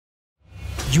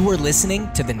You are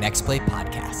listening to the Next Play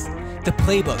podcast, the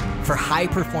playbook for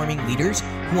high-performing leaders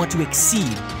who want to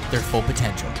exceed their full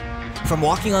potential. From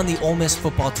walking on the Ole Miss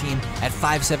football team at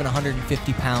 5'7",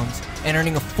 150 pounds and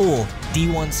earning a full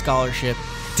D1 scholarship,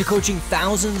 to coaching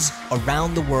thousands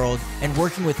around the world and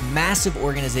working with massive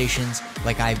organizations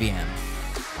like IBM.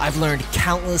 I've learned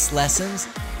countless lessons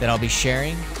that I'll be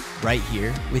sharing right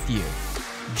here with you.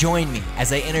 Join me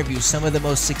as I interview some of the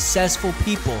most successful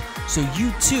people so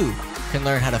you too can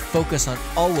learn how to focus on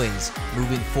always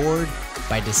moving forward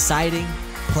by deciding,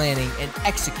 planning, and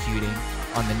executing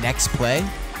on the next play.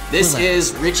 This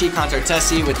is Richie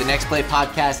Contartesi with the Next Play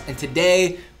podcast, and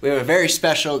today we have a very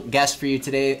special guest for you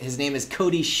today. His name is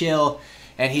Cody Shill,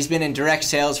 and he's been in direct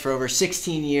sales for over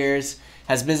 16 years,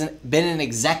 has been an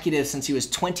executive since he was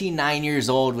 29 years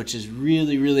old, which is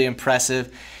really, really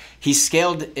impressive. He's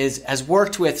has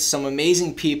worked with some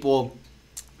amazing people,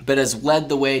 but has led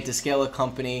the way to scale a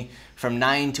company from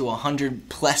 $9 to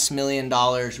 $100+ million.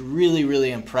 Really,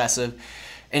 really impressive.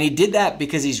 And he did that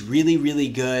because he's really, really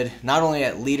good, not only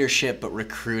at leadership, but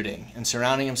recruiting and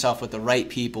surrounding himself with the right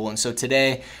people. And so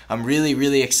today, I'm really,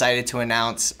 really excited to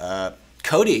announce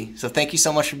Cody. So thank you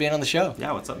so much for being on the show.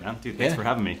 Yeah, what's up, man? Dude, thanks for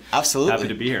having me. Absolutely. Happy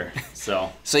to be here. So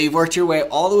you've worked your way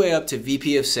all the way up to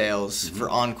VP of Sales for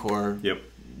Encore. Yep.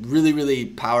 Really, really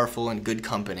powerful and good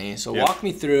company. So walk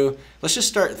me through, let's just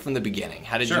start from the beginning.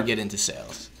 How did you get into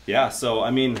sales? Yeah, so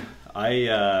I mean,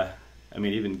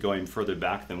 even going further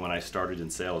back than when I started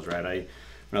in sales, right? When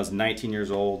I was 19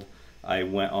 years old, I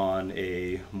went on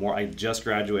I just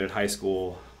graduated high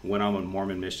school, went on a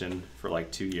Mormon mission for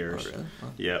like 2 years. Oh, really? Huh.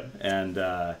 Yep. And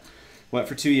went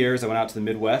for 2 years. I went out to the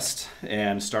Midwest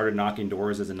and started knocking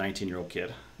doors as a 19-year-old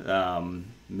kid.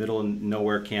 Middle of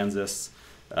nowhere, Kansas.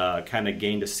 Kind of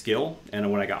gained a skill,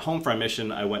 and when I got home from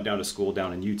mission, I went down to school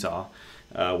down in Utah,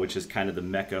 which is kind of the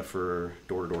mecca for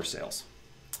door-to-door sales.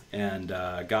 And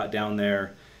got down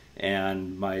there,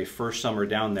 and my first summer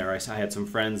down there, I had some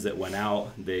friends that went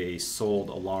out. They sold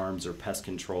alarms or pest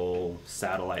control,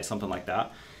 satellite, something like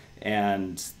that.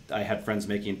 And I had friends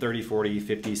making $30,000,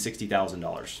 $40,000, $50,000,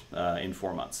 $60,000 in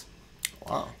 4 months.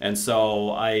 Wow. And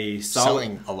so I saw...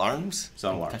 Selling alarms?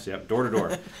 Selling alarms, yep. Door to door.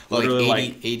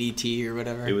 Like ADT or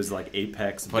whatever? It was like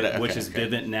Apex, which is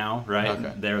Vivint now, right?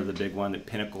 Okay. They're the big one.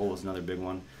 Pinnacle was another big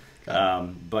one.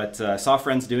 But I saw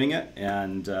friends doing it,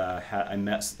 and I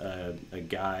met a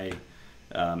guy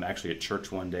actually at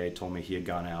church one day, told me he had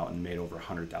gone out and made over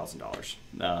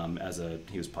 $100,000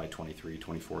 he was probably 23,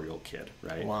 24-year-old kid,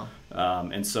 right? Wow.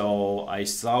 And so I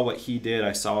saw what he did.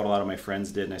 I saw what a lot of my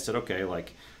friends did, and I said, okay,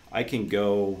 like, I can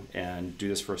go and do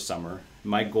this for a summer.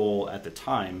 My goal at the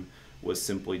time was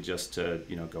simply just to,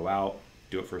 go out,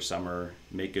 do it for a summer,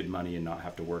 make good money, and not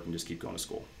have to work and just keep going to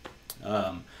school.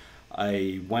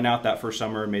 I went out that first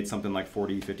summer, made something like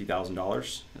 $40,000,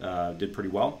 $50,000. Did pretty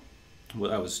well.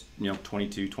 I was,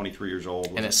 22, 23 years old.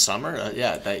 In a summer?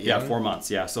 That young? Yeah, 4 months.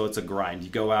 Yeah, so it's a grind. You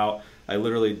go out. I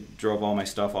literally drove all my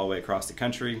stuff all the way across the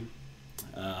country.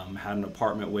 Had an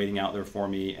apartment waiting out there for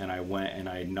me, and I went and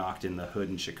I knocked in the hood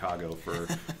in Chicago for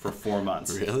 4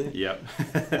 months. Really? Yep.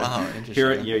 Wow,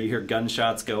 interesting. You hear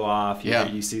gunshots go off.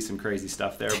 You see some crazy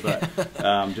stuff there, but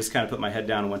just kind of put my head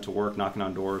down and went to work, knocking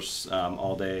on doors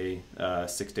all day,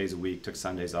 6 days a week. Took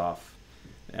Sundays off,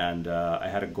 and I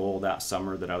had a goal that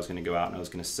summer that I was going to go out and I was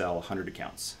going to sell 100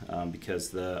 accounts because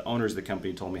the owners of the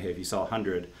company told me, hey, if you sell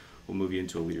 100, we'll move you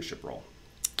into a leadership role.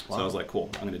 Wow. So I was like, cool,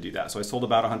 I'm going to do that. So I sold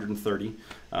about 130.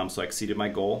 So I exceeded my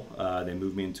goal. They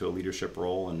moved me into a leadership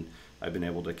role, and I've been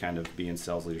able to kind of be in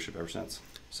sales leadership ever since.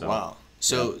 So, wow.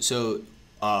 So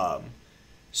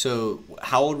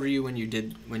how old were you when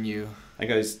you? I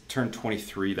think I turned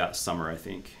 23 that summer, I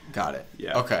think. Got it.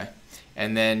 Yeah. Okay.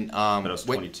 And then. But I was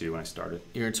 22 when I started.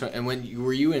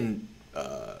 Were you in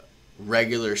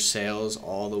regular sales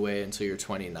all the way until you're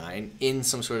 29 in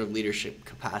some sort of leadership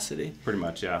capacity? Pretty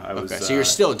much, yeah. I was. Okay, so you're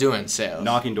still doing sales.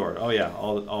 Knocking doors. Oh yeah,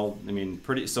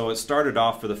 so it started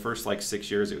off for the first 6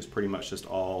 years. It was pretty much just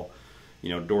all,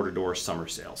 door-to-door summer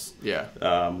sales. Yeah.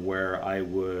 Where I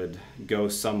would go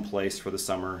someplace for the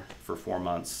summer for 4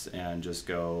 months and just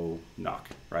go knock.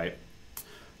 Right.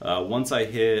 Once I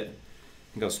hit,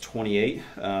 I think I was 28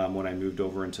 when I moved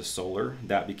over into solar.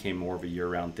 That became more of a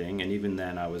year-round thing, and even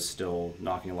then I was still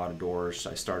knocking a lot of doors.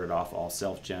 I started off all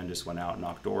self-gen, just went out and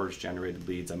knocked doors, generated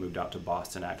leads. I moved out to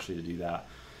Boston actually to do that.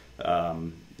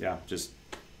 Just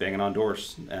banging on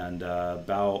doors. And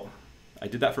I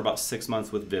did that for about 6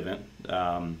 months with Vivint.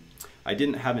 I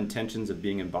didn't have intentions of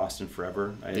being in Boston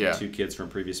forever. I had 2 kids from a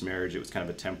previous marriage. It was kind of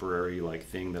a temporary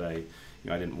thing that I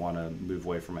didn't want to move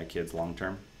away from my kids long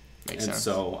term. Makes sense.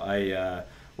 So I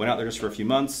went out there just for a few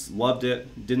months, loved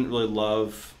it, didn't really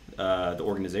love the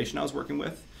organization I was working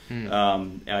with.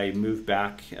 I moved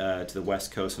back to the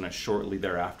West Coast, and shortly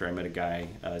thereafter I met a guy,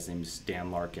 his name's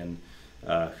Dan Larkin,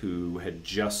 who had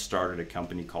just started a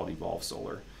company called Evolve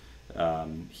Solar.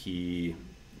 He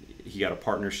got a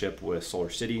partnership with Solar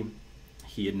City.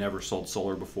 He had never sold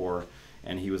solar before,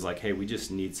 and he was like, hey, we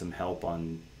just need some help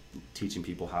on teaching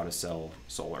people how to sell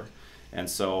solar. And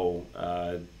so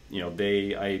I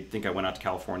think I went out to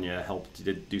California,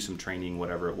 did do some training,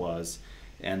 whatever it was,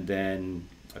 and then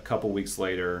a couple weeks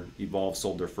later, Evolve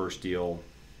sold their first deal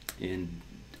in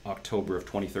October of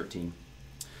 2013.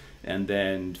 And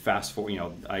then fast forward,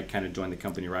 I kind of joined the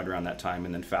company right around that time,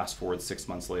 and then fast forward 6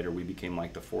 months later, we became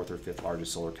like the 4th or 5th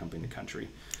largest solar company in the country.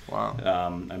 Wow.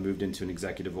 I moved into an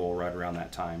executive role right around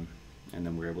that time, and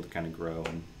then we were able to kind of grow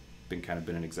and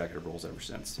been in executive roles ever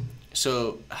since.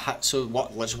 So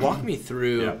let's walk me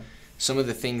through some of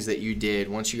the things that you did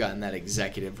once you got in that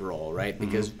executive role, right?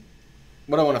 Because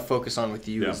what I want to focus on with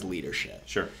you is leadership.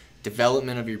 Sure.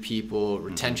 Development of your people,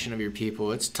 retention of your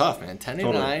people. It's tough, man.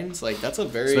 1099s, like that's a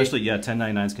very especially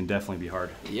 1099s can definitely be hard.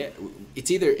 Yeah,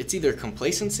 it's either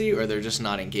complacency or they're just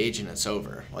not engaged and it's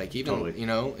over. Like even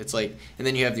it's like, and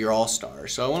then you have your all-star.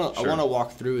 So I want to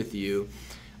walk through with you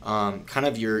kind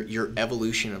of your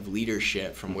evolution of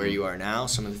leadership from where you are now,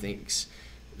 some of the things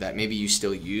that maybe you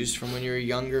still used from when you were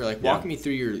younger. Like walk me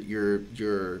through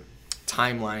your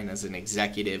timeline as an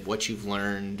executive, what you've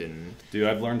learned. And dude,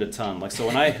 I've learned a ton. Like so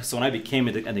when I became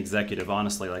an executive,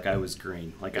 honestly, like I was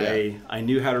green. Like I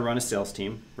knew how to run a sales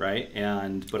team, right?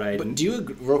 But do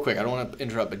you, real quick, I don't want to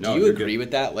interrupt, but do you agree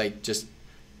with that? Like just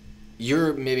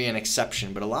you're maybe an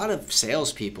exception, but a lot of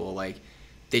salespeople, like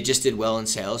they just did well in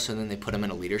sales, and then they put them in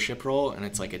a leadership role, and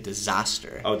it's like a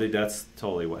disaster. Oh, dude, that's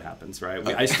totally what happens, right?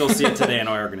 I still see it today in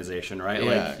our organization, right?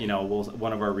 Like,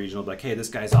 one of our regional will be like, hey, this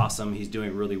guy's awesome. He's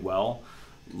doing really well.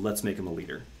 Let's make him a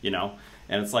leader,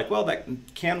 And it's like, well, that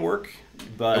can work,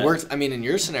 but it works. I mean, in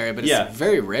your scenario, but it's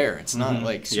very rare. It's not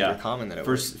like super common that it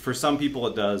works. For some people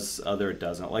it does, other it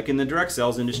doesn't. Like in the direct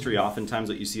sales industry, oftentimes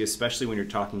what you see, especially when you're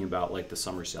talking about like the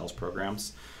summer sales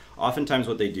programs, oftentimes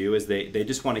what they do is they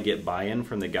just want to get buy-in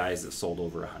from the guys that sold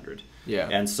over 100. Yeah.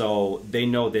 And so they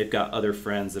know they've got other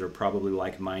friends that are probably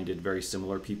like-minded, very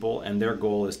similar people, and their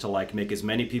goal is to like make as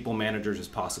many people managers as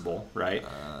possible, right?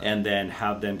 And then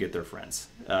have them get their friends.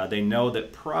 They know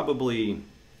that probably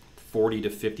 40 to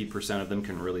 50% of them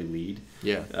can really lead.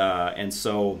 Yeah. And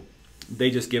so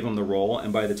they just give them the role,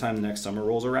 and by the time the next summer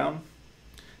rolls around,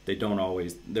 they're not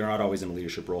always in a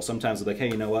leadership role. Sometimes they're like, hey,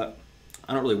 you know what?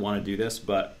 I don't really want to do this,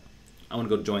 but I want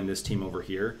to go join this team over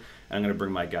here, and I'm going to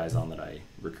bring my guys on that I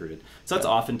recruited. So that's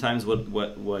oftentimes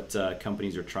what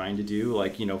companies are trying to do.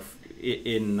 Like,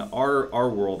 in our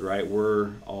world, right,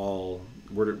 we're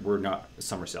not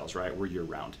summer sales, right? We're year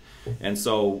round. And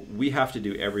so we have to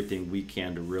do everything we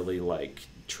can to really like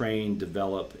train,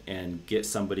 develop, and get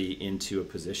somebody into a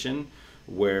position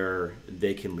where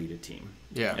they can lead a team.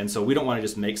 Yeah. And so we don't want to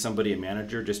just make somebody a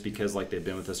manager just because like they've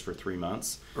been with us for 3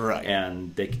 months. Right.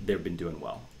 And they've been doing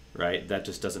well. Right? That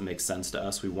just doesn't make sense to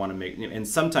us. We want to make, and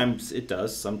sometimes it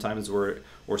does. Sometimes we're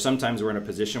in a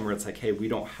position where it's like, hey, we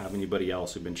don't have anybody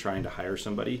else. We've been trying to hire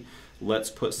somebody. Let's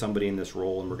put somebody in this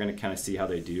role, and we're going to kind of see how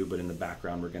they do. But in the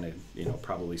background, we're going to,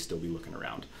 probably still be looking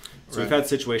around. So we've had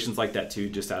situations like that too,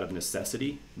 just out of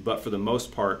necessity. But for the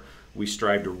most part, we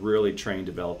strive to really train,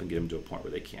 develop, and get them to a point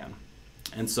where they can.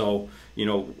 And so,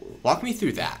 walk me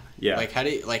through that. Yeah. Like, how do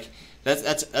you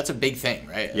that's a big thing,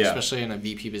 right? Yeah. Especially in a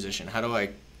VP position. How do I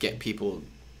get people?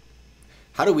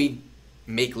 How do we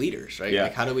make leaders, right? Yeah.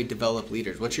 Like, how do we develop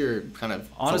leaders? What's your kind of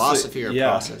philosophy or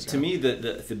process? To me,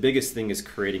 the biggest thing is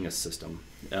creating a system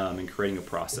and creating a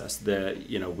process that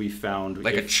we found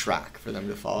like a track for them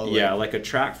to follow. Yeah, like a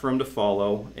track for them to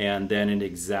follow, and then an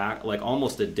exact, like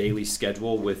almost a daily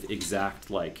schedule with exact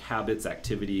like habits,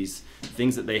 activities,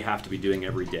 things that they have to be doing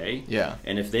every day. Yeah.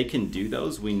 And if they can do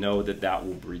those, we know that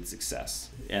will breed success.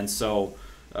 And so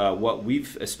what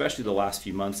we've, especially the last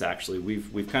few months, actually,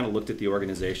 we've kind of looked at the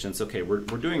organization. It's okay, we're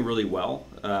doing really well,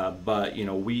 but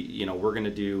we're going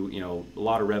to do a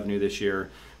lot of revenue this year.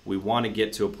 We want to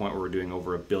get to a point where we're doing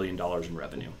over $1 billion in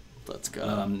revenue. Let's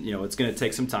go. It's going to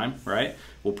take some time, right?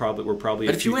 We're probably.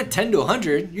 But if you went 10 to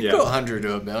 100, you'd go 100 to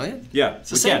 $1 billion. Yeah, it's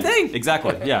the same thing.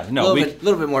 Exactly. Yeah, no, a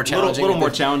little bit more challenging. A little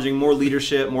more challenging, more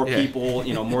leadership, more people,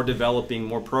 more developing,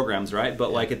 more programs, right?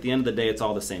 But like at the end of the day, it's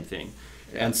all the same thing.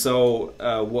 Yeah. And so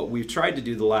what we've tried to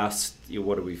do the last,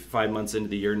 5 months into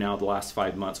the year now, the last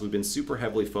 5 months, we've been super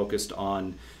heavily focused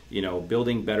on,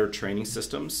 building better training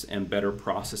systems and better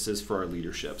processes for our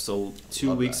leadership. So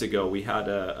 2 weeks ago, we had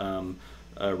a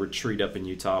retreat up in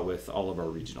Utah with all of our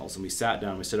regionals. And we sat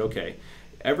down and we said, okay,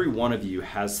 every one of you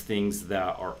has things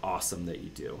that are awesome that you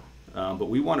do. But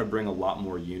we want to bring a lot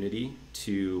more unity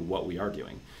to what we are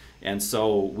doing. And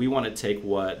so we want to take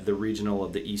what the regional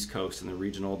of the East Coast and the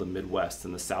regional of the Midwest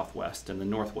and the Southwest and the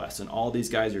Northwest and all these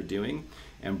guys are doing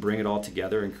and bring it all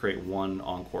together and create one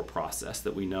Encore process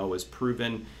that we know is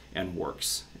proven and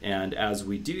works. And as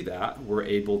we do that, we're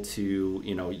able to,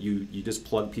 you just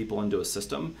plug people into a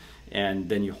system and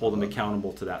then you hold them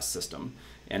accountable to that system.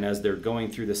 And as they're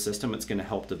going through the system, it's going to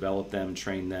help develop them,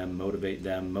 train them, motivate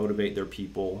their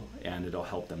people, and it'll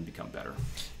help them become better.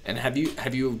 And have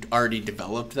you already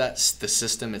developed the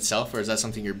system itself, or is that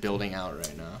something you're building out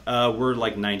right now? We're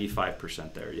like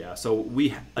 95% there, yeah. So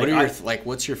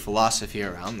what's your philosophy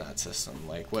around that system?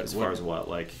 As far as what?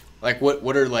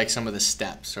 What are like some of the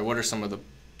steps, or what are some of the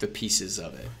pieces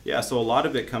of it? Yeah, so a lot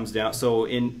of it comes down, so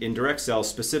in direct sales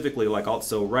specifically,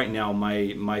 so right now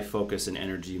my focus and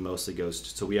energy mostly goes to,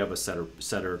 so we have a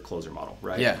setter closer model,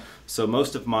 right? Yeah. So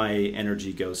most of my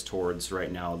energy goes towards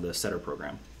right now the setter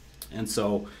program. And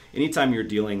so anytime you're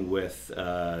dealing with,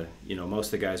 most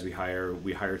of the guys we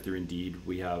hire through Indeed.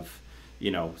 We have,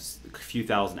 a few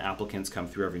thousand applicants come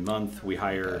through every month. We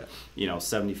hire,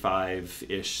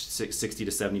 75-ish, 60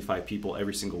 to 75 people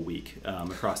every single week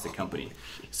across the company.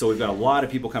 So we've got a lot of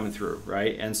people coming through,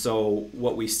 right? And so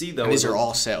what we see though, and these are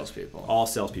all salespeople. All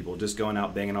salespeople, just going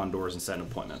out, banging on doors and setting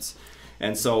appointments.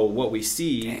 And so what we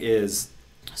see is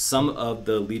some of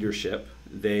the leadership,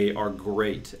 they are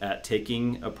great at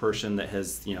taking a person that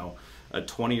has, a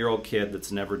 20-year-old kid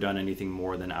that's never done anything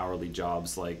more than hourly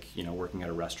jobs, like, working at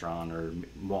a restaurant or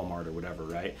Walmart or whatever,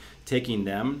 right? Taking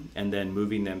them and then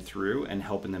moving them through and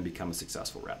helping them become a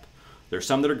successful rep. There's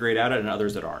some that are great at it and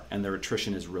others that aren't, and their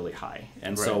attrition is really high.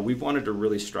 And so we've wanted to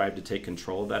really strive to take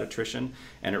control of that attrition,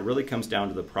 and it really comes down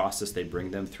to the process they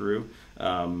bring them through,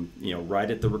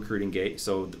 right at the recruiting gate.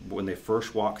 So when they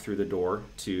first walk through the door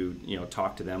to,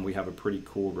 talk to them, we have a pretty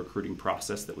cool recruiting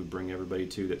process that we bring everybody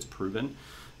to that's proven,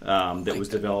 that was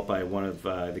developed by one of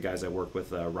the guys I work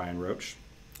with, Ryan Roach.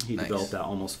 He developed that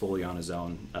almost fully on his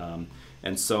own.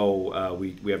 And so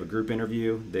we have a group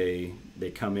interview. They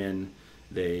come in.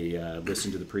 They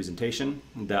listen to the presentation.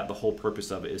 That the whole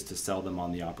purpose of it is to sell them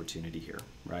on the opportunity here,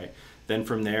 right? Then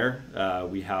from there,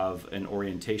 we have an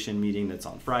orientation meeting that's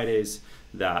on Fridays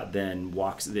that then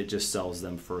it just sells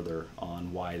them further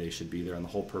on why they should be there. And the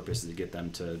whole purpose is to get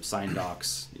them to sign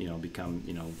docs,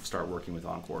 start working with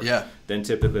Encore. Yeah. Then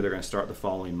typically they're going to start the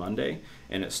following Monday,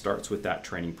 and it starts with that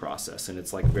training process. And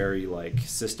it's very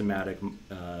systematic,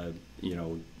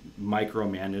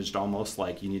 micromanaged, almost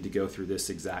like you need to go through this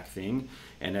exact thing.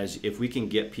 And if we can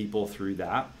get people through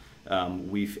that,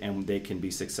 and they can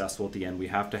be successful at the end. We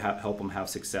have to help them have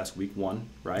success week one,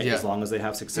 right? Yeah. As long as they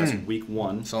have success week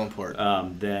one, so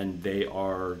important. then they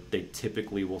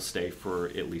typically will stay for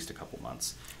at least a couple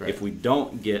months. Right. If we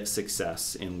don't get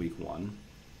success in week one,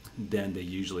 then they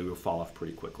usually will fall off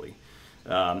pretty quickly.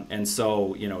 And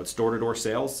so, it's door-to-door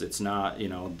sales. It's not,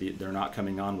 they're not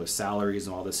coming on with salaries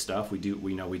and all this stuff. We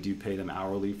do pay them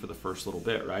hourly for the first little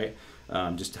bit, right?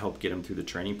 Just to help get them through the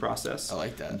training process. I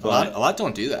like that. But a lot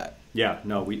don't do that. Yeah,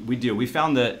 no, we do. We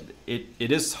found that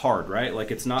it is hard, right?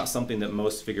 It's not something that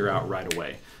most figure out right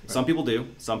away. Right. Some people do.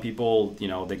 Some people,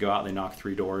 they go out, they knock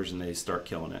 3 doors and they start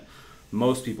killing it.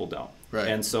 Most people don't. Right.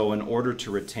 And so in order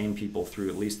to retain people through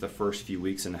at least the first few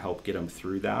weeks and help get them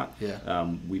through that,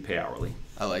 we pay hourly.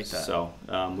 I like that. So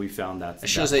we found that it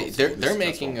shows they're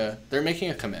making a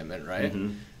commitment, right?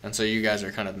 Mm-hmm. And so you guys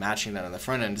are kind of matching that on the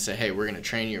front end to say, hey, we're going to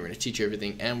train you, we're going to teach you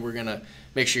everything, and we're going to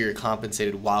make sure you're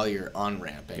compensated while you're on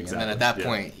ramping. Exactly. And then at that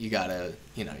point, you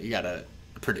gotta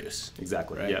produce.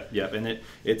 Exactly. Right? Yep. And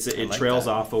it trails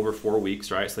off over 4 weeks,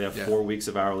 right? So they have 4 weeks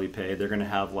of hourly pay. They're going to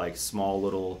have small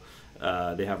little.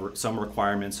 They have some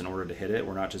requirements in order to hit it.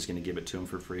 We're not just going to give it to them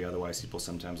for free. Otherwise, people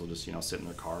sometimes will just sit in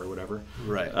their car or whatever.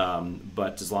 Right.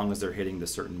 But as long as they're hitting the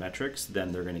certain metrics,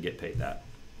 then they're going to get paid that.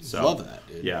 So, love that,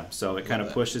 dude. Yeah. So it kind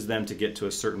of pushes them to get to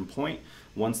a certain point.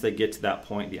 Once they get to that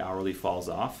point, the hourly falls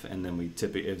off, and then we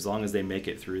typically, as long as they make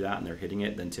it through that and they're hitting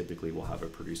it, then typically we'll have a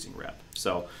producing rep.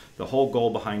 So the whole goal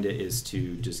behind it is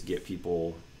to just get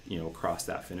people across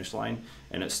that finish line,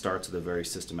 and it starts with a very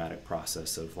systematic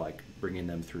process of bringing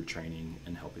them through training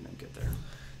and helping them get there.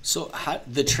 So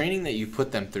the training that you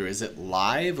put them through, is it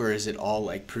live or is it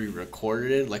all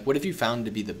pre-recorded? What have you found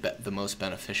to be the most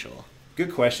beneficial?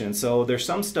 Good question. So there's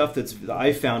some stuff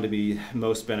I found to be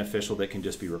most beneficial that can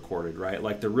just be recorded,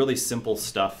 right? The really simple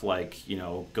stuff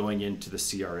going into the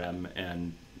CRM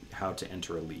and how to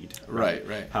enter a lead, right?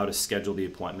 How to schedule the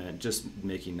appointment, just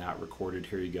making that recorded.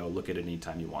 Here you go, look at it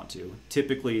anytime you want to.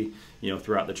 Typically,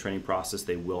 throughout the training process,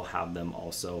 they will have them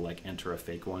also enter a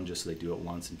fake one just so they do it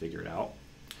once and figure it out.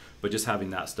 but just having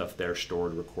that stuff there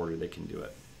stored, recorded, they can do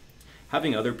it.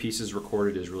 Having other pieces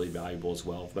recorded is really valuable as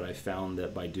well, but I found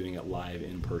that by doing it live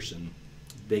in person,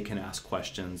 they can ask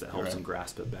questions that helps them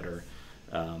grasp it better.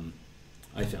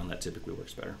 I found that typically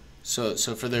works better. So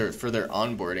for their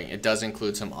onboarding, it does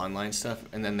include some online stuff,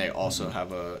 and then they also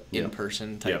have a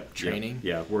in-person type training.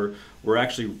 Yeah, we're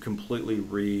actually completely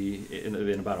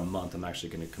in about a month. I'm actually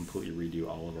going to completely redo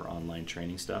all of our online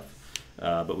training stuff.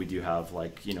 But we do have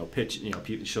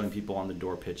showing people on the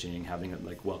door pitching, having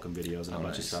like welcome videos and a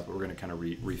bunch of stuff. But we're going to kind of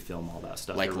refilm all that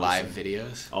stuff. Like live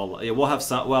videos. We'll have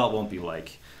some. Well, it won't be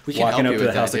like we can walking help up you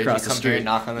to the house that, across the street. Here,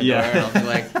 knock on the door, and I'll be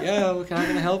like, "Yeah, how can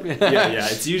I help you?" yeah.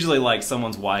 It's usually like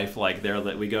someone's wife. Like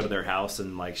we go to their house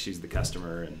and like she's the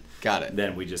customer, and got it.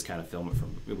 Then we just kind of film it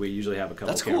from. We usually have a couple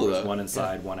That's cameras, cool, one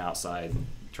inside, one outside.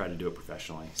 Try to do it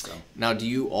professionally. So now, do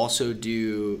you also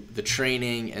do the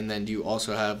training, and then do you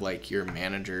also have like your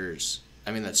managers?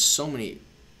 I mean, that's so many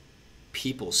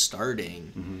people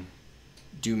starting. Mm-hmm.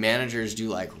 Do managers do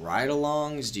like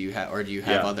ride-alongs? Do you have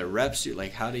other reps?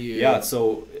 How do you? Yeah.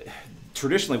 So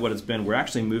traditionally, what it's been, we're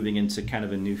actually moving into kind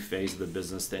of a new phase of the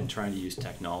business and trying to use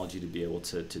technology to be able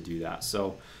to do that.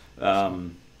 So.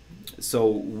 So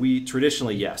we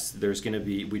traditionally, yes, there's going to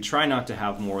be, we try not to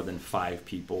have more than 5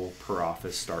 people per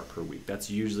office start per week. That's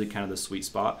usually kind of the sweet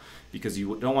spot, because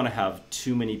you don't want to have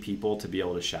too many people to be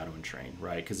able to shadow and train,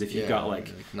 right? Because if you've got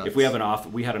if we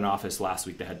have we had an office last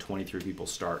week that had 23 people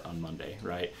start on Monday,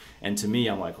 right? And to me,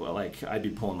 I'm like, well, like I'd be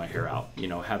pulling my hair out,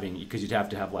 because you'd have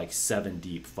to have like 7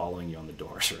 deep following you on the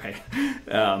doors, right?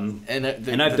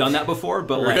 And I've done that before,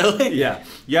 but really? Yeah,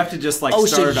 you have to just like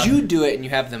start so you do it and you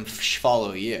have them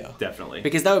follow you. Definitely.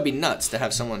 Because that would be nuts to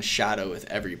have someone shadow with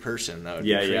every person. That would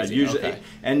be crazy. Yeah, usually,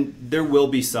 and there will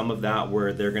be some of that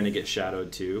where they're going to get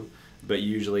shadowed too. But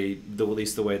usually, at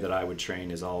least the way that I would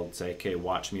train is I'll say, okay,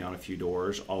 watch me on a few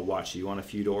doors. I'll watch you on a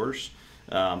few doors.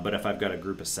 But if I've got a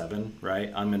group of 7,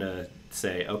 right, I'm going to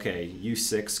say, okay, you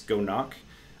 6, go knock.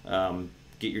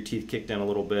 Get your teeth kicked in a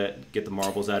little bit, get the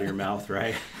marbles out of your mouth,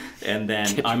 right? And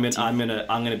then I'm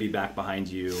gonna be back behind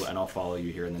you, and I'll follow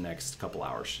you here in the next couple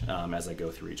hours as I go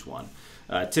through each one.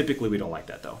 Typically, we don't like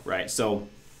that though, right? So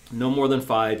no more than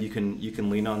 5. You can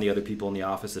lean on the other people in the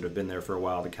office that have been there for a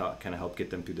while to kind of help get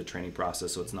them through the training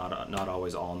process. So it's not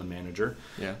always all on the manager.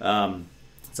 Yeah.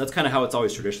 So that's kind of how it's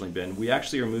always traditionally been. We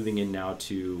actually are moving in now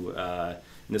to.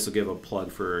 And this will give a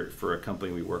plug for a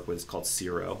company we work with. It's called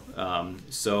Zero.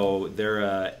 So they're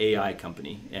an AI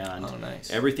company, and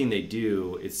everything they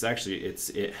do,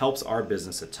 it helps our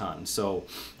business a ton. So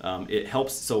it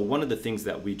helps. So one of the things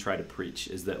that we try to preach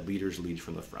is that leaders lead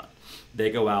from the front. They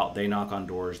go out, they knock on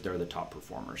doors, they're the top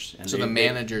performers. And so the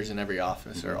managers in every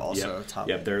office are also top.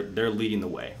 Yeah, they're leading the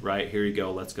way, right? Here you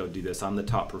go, let's go do this. I'm the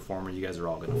top performer. You guys are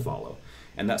all going to follow,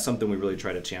 and that's something we really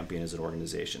try to champion as an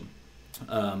organization.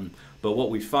 But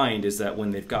what we find is that when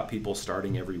they've got people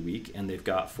starting every week and they've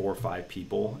got 4 or 5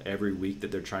 people every week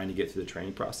that they're trying to get through the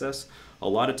training process, a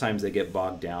lot of times they get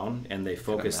bogged down and they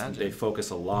focus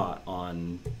a lot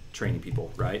on training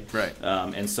people, right? Right.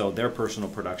 And so their personal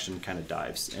production kind of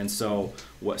dives. And so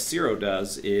what Zero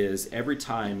does is every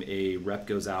time a rep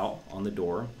goes out on the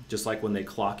door, just like when they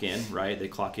clock in, right? They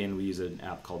clock in, we use an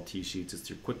app called T-Sheets. It's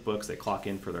through QuickBooks. They clock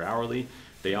in for their hourly.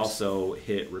 They also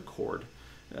hit record.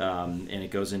 And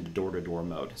it goes into door-to-door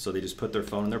mode. So they just put their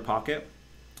phone in their pocket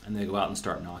and they go out and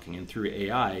start knocking. And through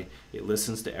AI, it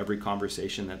listens to every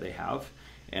conversation that they have,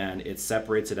 and it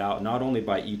separates it out not only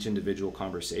by each individual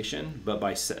conversation, but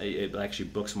it actually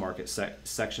bookmarks it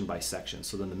section by section.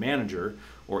 So then the manager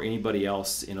or anybody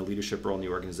else in a leadership role in the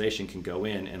organization can go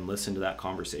in and listen to that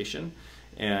conversation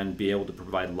and be able to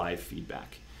provide live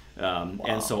feedback.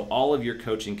 And so all of your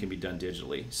coaching can be done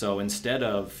digitally. So instead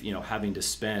of having to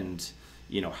spend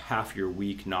half your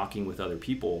week knocking with other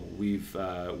people,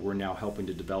 we're now helping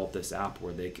to develop this app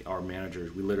where our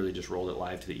managers, we literally just rolled it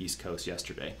live to the East Coast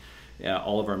yesterday.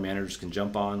 All of our managers can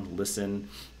jump on, listen,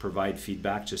 provide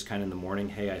feedback just kind of in the morning.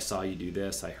 Hey, I saw you do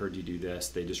this. I heard you do this.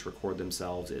 They just record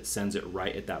themselves. It sends it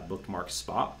right at that bookmark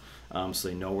spot, so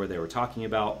they know where they were talking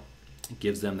about. It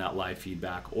gives them that live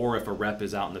feedback. Or if a rep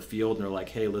is out in the field and they're like,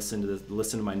 hey, listen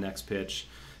to my next pitch.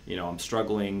 I'm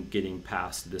struggling getting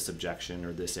past this objection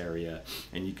or this area,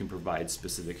 and you can provide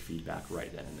specific feedback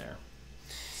right then and there.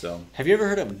 So, have you ever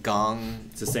heard of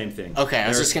Gong? It's the same thing. Okay, I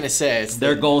was just gonna say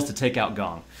their goal is to take out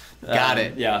Gong. Got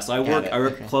it. Yeah, so I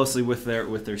work closely with their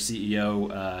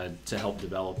CEO to help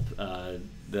develop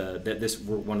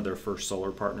we're one of their first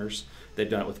solar partners. They've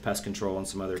done it with pest control and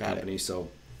some other companies, so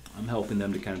I'm helping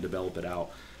them to kind of develop it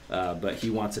out. But he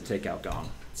wants to take out Gong.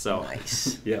 So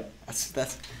nice. Yeah.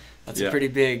 That's a pretty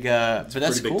big, but that's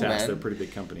pretty big cool, task. man. They're a pretty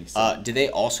big company. So. Do they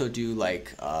also do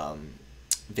like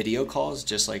video calls,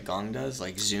 just like Gong does,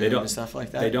 like Zoom and stuff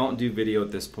like that? They don't do video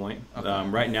at this point. Okay.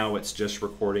 Right now, it's just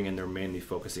recording, and they're mainly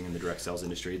focusing in the direct sales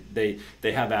industry. They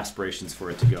have aspirations for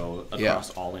it to go across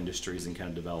all industries and kind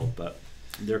of develop, but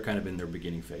they're kind of in their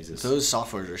beginning phases. Those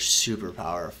softwares are super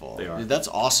powerful. They are. Dude, that's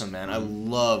awesome, man. I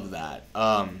love that.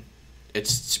 Talk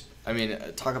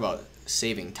about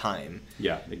saving time.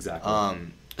 Yeah, exactly.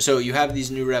 So you have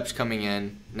these new reps coming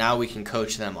in. Now we can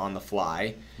coach them on the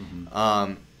fly.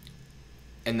 Mm-hmm.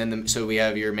 And then so we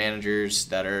have your managers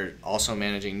that are also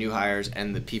managing new hires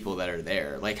and the people that are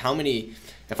there. Like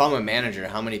if I'm a manager,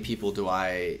 how many people do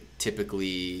I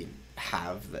typically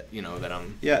have that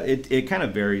I'm... Yeah, it kind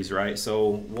of varies, right? So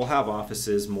we'll have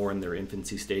offices more in their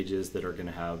infancy stages that are going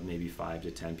to have maybe 5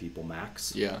 to 10 people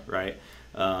max. Yeah. Right?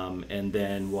 And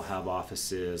then we'll have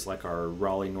offices like our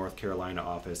Raleigh, North Carolina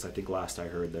office. I think last I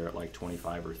heard they're at like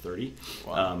 25 or 30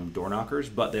 door knockers,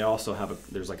 but they also have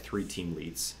there's like 3 team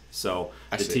leads. So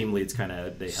team leads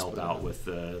they help out with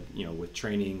with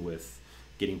training, with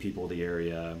getting people to the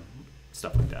area,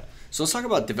 stuff like that. So let's talk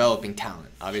about developing talent.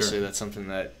 Obviously, that's something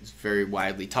that is very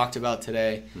widely talked about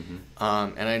today.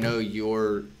 Mm-hmm. And I know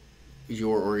your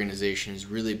organization is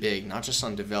really big, not just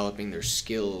on developing their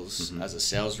skills as a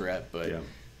sales rep, but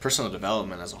personal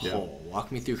development as a whole.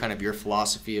 Walk me through kind of your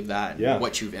philosophy of that and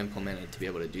what you've implemented to be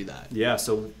able to do that. Yeah,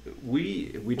 so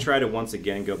we try to once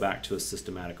again go back to a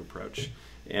systematic approach.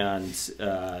 And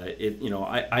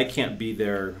I can't be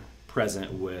there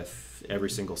present with every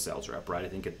single sales rep, right? I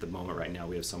think at the moment right now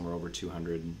we have somewhere over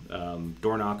 200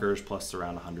 door knockers plus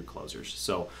around 100 closers.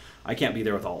 So I can't be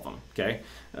there with all of them, okay?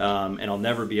 And I'll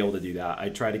never be able to do that. I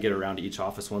try to get around to each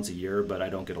office once a year, but I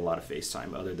don't get a lot of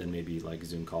FaceTime other than maybe like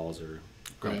Zoom calls or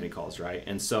company calls, right?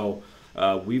 And so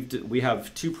we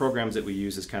have 2 programs that we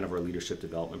use as kind of our leadership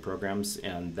development programs,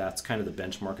 and that's kind of the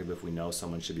benchmark of if we know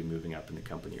someone should be moving up in the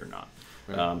company or not.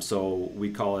 Right. So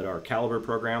we call it our Caliber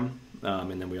program,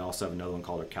 and then we also have another one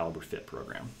called our Caliber Fit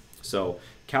program. So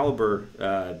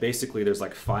Caliber, basically there's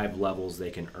like 5 levels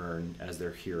they can earn as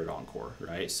they're here at Encore,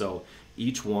 right? So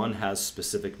each one has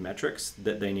specific metrics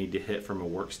that they need to hit from a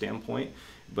work standpoint,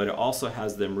 but it also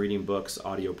has them reading books,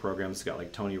 audio programs. It's got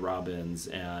like Tony Robbins,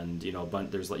 and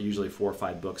there's like usually 4 or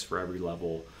 5 books for every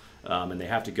level. And they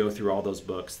have to go through all those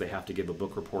books. They have to give a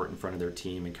book report in front of their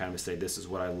team and kind of say, this is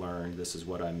what I learned. This is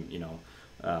what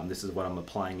this is what I'm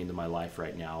applying into my life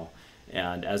right now.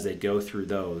 And as they go through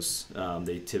those,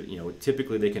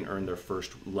 typically they can earn their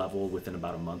first level within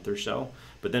about a month or so.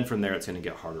 But then from there, it's going to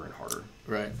get harder and harder.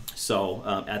 Right. So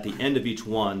at the end of each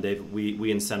one, we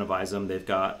incentivize them. They've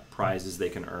got prizes they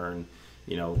can earn.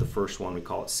 The first one we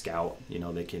call it Scout.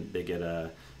 They get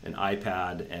an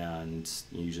iPad and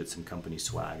usually it's some company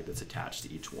swag that's attached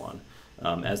to each one.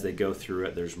 As they go through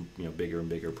it, there's bigger and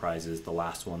bigger prizes. The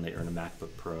last one, they earn a MacBook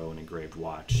Pro, an engraved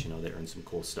watch. They earn some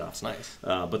cool stuff. That's nice.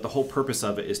 But the whole purpose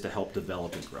of it is to help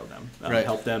develop and grow them.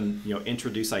 Help them,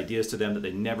 introduce ideas to them that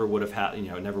they never would have had,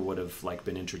 never would have like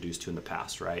been introduced to in the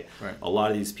past. Right. A lot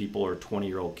of these people are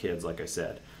 20-year-old kids, like I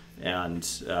said, and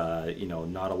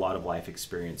not a lot of life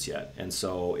experience yet. And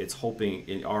so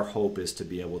our hope is to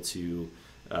be able to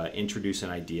introduce an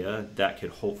idea that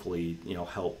could hopefully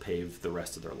help pave the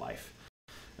rest of their life.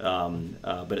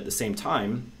 But at the same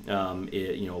time,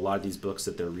 a lot of these books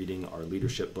that they're reading are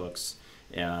leadership books,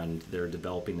 and they're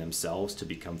developing themselves to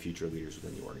become future leaders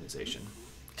within the organization.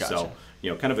 Gotcha.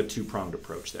 So, kind of a 2-pronged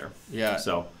approach there. Yeah.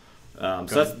 So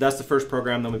that's the first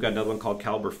program. Then we've got another one called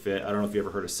Caliber Fit. I don't know if you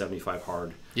ever heard of 75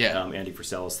 Hard. Yeah. Andy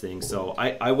Frisella's thing. So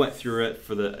I went through it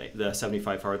for the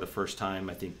 75 Hard the first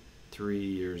time, I think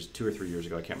 2 or 3 years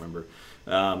ago, I can't remember.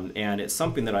 And it's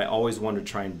something that I always wanted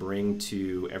to try and bring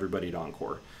to everybody at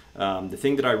Encore. The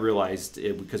thing that I realized,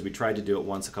 because we tried to do it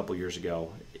once a couple years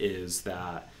ago, is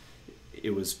that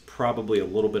it was probably a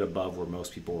little bit above where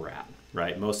most people were at,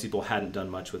 right? Most people hadn't done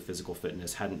much with physical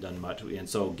fitness, hadn't done much. And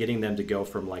so getting them to go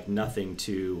from like nothing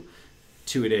to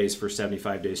 2 days for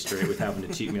 75 days straight with having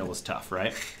a cheat meal was tough,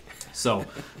 right? So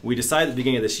we decided at the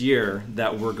beginning of this year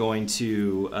that we're going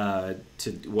to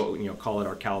call it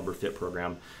our Caliber Fit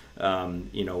program.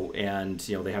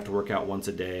 They have to work out once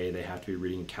a day. They have to be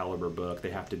reading a Caliber book.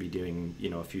 They have to be doing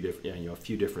a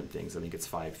few different things. I think it's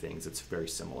 5 things. It's very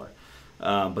similar.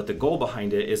 But the goal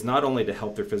behind it is not only to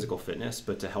help their physical fitness,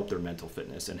 but to help their mental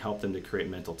fitness and help them to create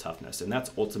mental toughness. And that's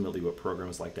ultimately what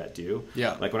programs like that do.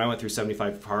 Yeah. Like when I went through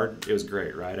 75 Hard, it was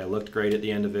great, right? I looked great at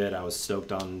the end of it. I was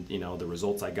stoked on, the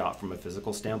results I got from a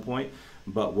physical standpoint.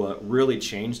 But what really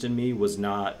changed in me was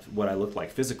not what I looked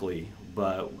like physically,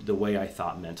 but the way I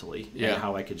thought mentally and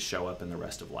how I could show up in the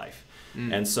rest of life.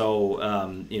 And so,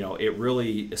 it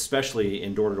really, especially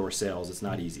in door-to-door sales, it's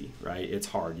not easy, right? It's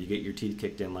hard. You get your teeth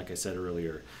kicked in, like I said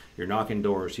earlier. You're knocking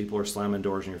doors. People are slamming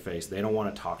doors in your face. They don't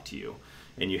want to talk to you.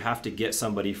 And you have to get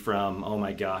somebody from, oh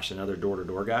my gosh, another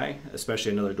door-to-door guy,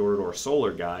 especially another door-to-door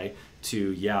solar guy,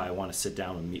 to, I want to sit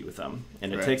down and meet with them.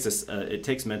 And it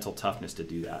takes mental toughness to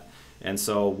do that. And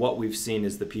so what we've seen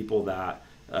is the people that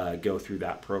go through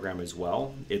that program as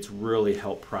well, it's really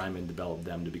helped prime and develop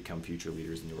them to become future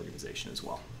leaders in the organization as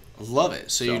well. I love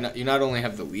it. So you not only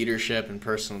have the leadership and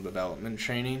personal development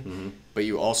training, but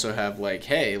you also have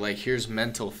here's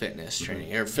mental fitness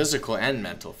training, or physical and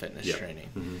mental fitness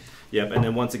training. Yep, and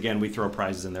then once again, we throw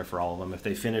prizes in there for all of them. If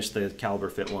they finish the Caliber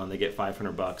Fit one, they get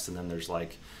 $500, and then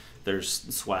there's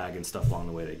swag and stuff along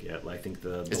the way they get. I think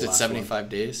the is it 75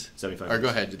 days? 75 Or go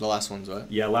ahead. The last one's what?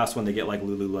 Yeah, last one they get like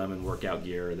Lululemon workout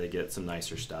gear. They get some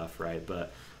nicer stuff, right?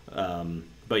 But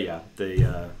yeah, they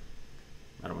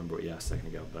I don't remember what you asked a second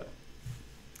ago, but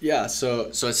yeah. So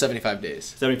it's 75 days.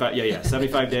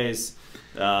 75 days.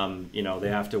 They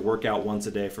have to work out once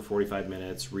a day for 45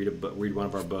 minutes. Read one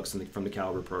of our books from the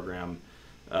Caliber program.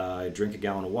 Drink a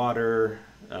gallon of water.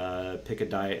 Pick a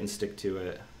diet and stick to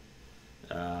it.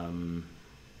 Can't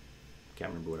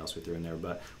remember what else we threw in there,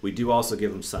 but we do also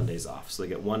give them Sundays off, so they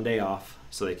get one day off,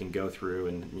 so they can go through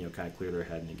and kind of clear their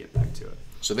head and get back to it.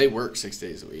 So they work 6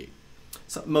 days a week.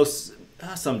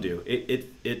 Some do.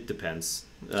 It depends.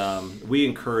 We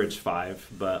encourage 5,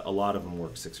 but a lot of them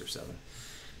work 6 or 7.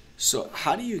 So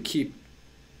how do you keep?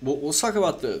 Well, let's talk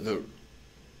about the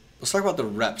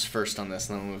reps first on this,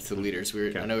 and then we'll move to the leaders.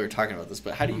 I know we were talking about this,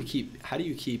 but how do you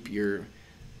keep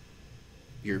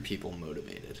your people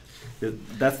motivated?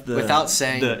 Without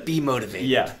saying be motivated.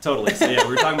 Yeah, totally. So we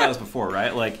were talking about this before,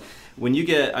 right? Like when you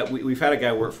get, we've had a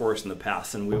guy work for us in the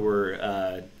past, and we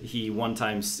were, one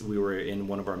time we were in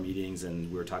one of our meetings,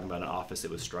 and we were talking about an office that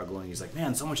was struggling. He's like,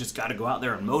 man, someone's just got to go out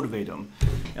there and motivate them.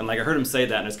 And I heard him say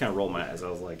that, and I just kind of rolled my eyes. I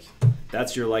was like,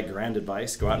 that's your grand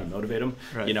advice? Go out and motivate them.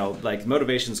 Right.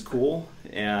 Motivation's cool,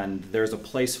 and there's a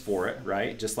place for it,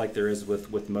 right? Just like there is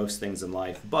with most things in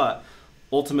life, but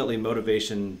ultimately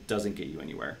motivation doesn't get you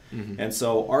anywhere. And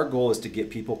so our goal is to get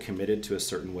people committed to a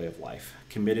certain way of life,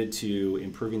 committed to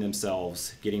improving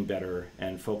themselves, getting better,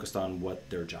 and focused on what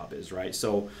their job is, right?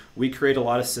 So we create a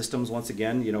lot of systems, once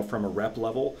again, from a rep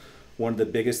level. One of the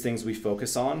biggest things we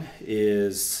focus on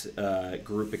is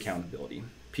group accountability.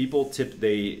 People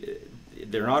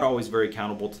they're not always very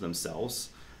accountable to themselves,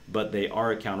 but they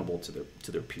are accountable to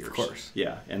their peers. Of course.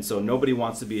 Yeah. And so nobody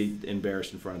wants to be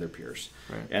embarrassed in front of their peers.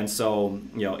 Right. And so,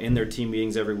 in their team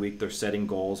meetings every week, they're setting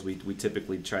goals. We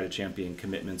typically try to champion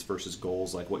commitments versus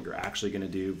goals, like what you're actually going to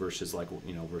do versus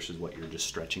versus what you're just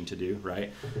stretching to do,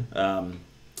 right? And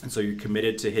so you're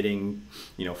committed to hitting,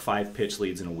 5 pitch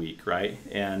leads in a week, right?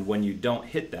 And when you don't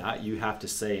hit that, you have to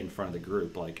say in front of the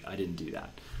group, I didn't do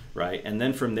that. Right, and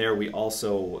then from there we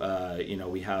also,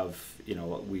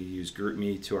 we use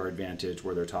GroupMe to our advantage,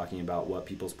 where they're talking about what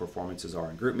people's performances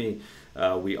are in GroupMe.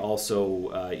 We also,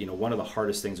 one of the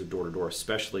hardest things with door-to-door,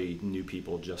 especially new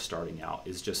people just starting out,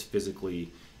 is just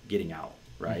physically getting out.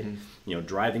 Right,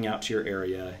 driving out to your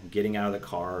area, getting out of the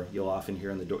car. You'll often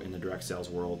hear in the direct sales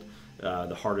world,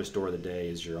 the hardest door of the day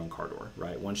is your own car door.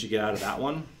 Right, once you get out of that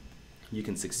one, you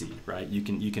can succeed, right? You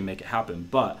can make it happen.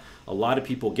 But a lot of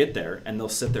people get there and they'll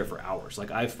sit there for hours.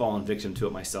 I've fallen victim to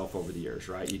it myself over the years,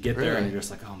 right? You get there and you're just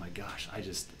like, oh my gosh,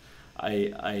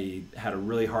 I had a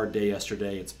really hard day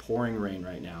yesterday. It's pouring rain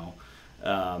right now.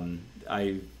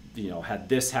 I had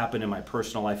this happen in my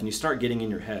personal life, and you start getting in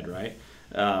your head, right?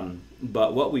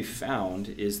 But what we found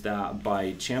is that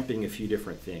by championing a few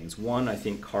different things, one, I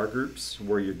think car groups,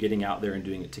 where you're getting out there and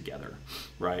doing it together,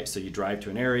 right? So you drive to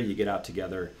an area, you get out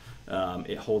together.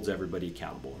 It holds everybody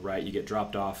accountable, right? You get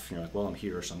dropped off, you're like, well, I'm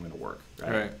here, so I'm going to work,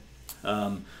 right?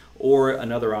 Or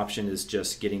another option is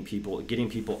just getting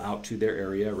people out to their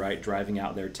area, right? Driving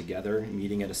out there together,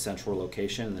 meeting at a central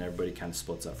location, and then everybody kind of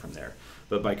splits up from there.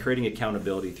 But by creating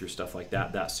accountability through stuff like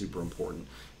that, that's super important.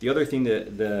 The other thing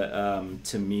that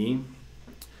to me,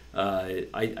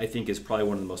 I think is probably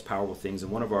one of the most powerful things,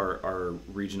 and one of our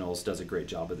regionals does a great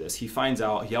job of this. He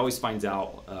always finds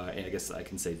out, and I guess I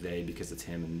can say they because it's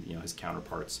him and his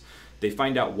counterparts. They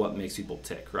find out what makes people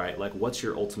tick, right? What's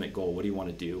your ultimate goal? What do you want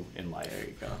to do in life? There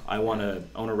you go. I want to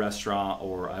own a restaurant,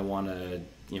 or I want to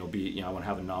I want to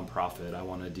have a nonprofit. I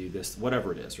want to do this,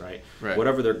 whatever it is, right?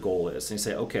 Whatever their goal is. And you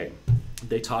say, okay,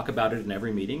 they talk about it in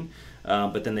every meeting,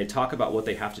 but then they talk about what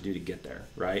they have to do to get there,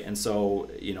 right? And so,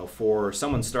 for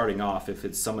someone starting off, if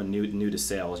it's someone new to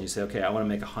sales, you say, okay, I want to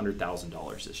make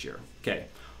 $100,000 this year. Okay,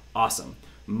 awesome.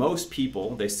 Most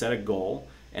people, they set a goal,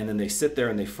 and then they sit there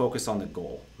and they focus on the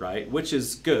goal, right? Which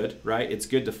is good, right? It's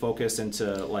good to focus and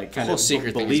to like kind of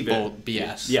believe it.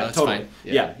 BS. Yeah, so totally.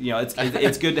 Yeah,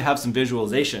 it's good to have some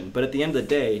visualization, but at the end of the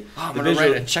day, I'm gonna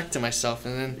write a check to myself,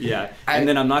 and then and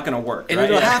then I'm not gonna work, and right?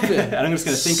 it'll happen. And I'm just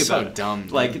gonna think about it. Dumb.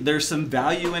 Dude. Like there's some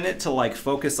value in it to like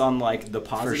focus on like the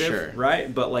positive, For sure.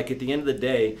 right? But like at the end of the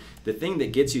day, the thing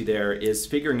that gets you there is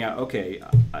figuring out, okay,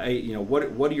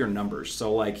 what are your numbers?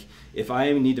 So like if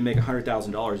I need to make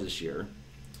 $100,000 this year,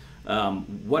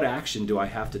 what action do I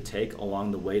have to take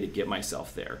along the way to get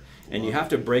myself there? And you have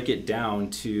to break it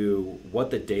down to what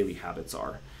the daily habits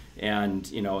are. And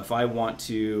if I want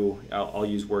to, I'll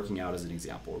use working out as an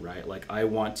example, right? Like I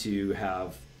want to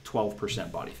have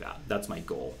 12% body fat. That's my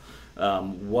goal.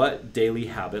 What daily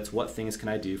habits, what things can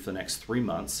I do for the next 3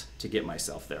 months to get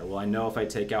myself there? Well, I know if I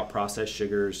take out processed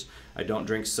sugars, I don't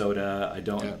drink soda, I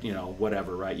don't,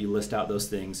 whatever, right? You list out those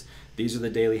things. These are the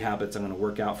daily habits. I'm going to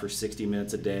work out for 60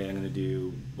 minutes a day. I'm going to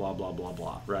do blah, blah, blah,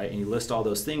 blah, right? And you list all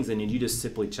those things, and you just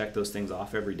simply check those things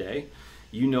off every day.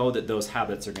 You know that those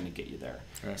habits are going to get you there.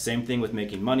 Right. Same thing with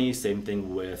making money, same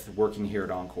thing with working here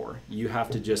at Encore. You have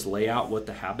to just lay out what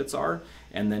the habits are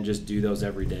and then just do those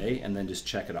every day and then just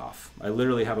check it off. I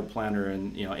literally have a planner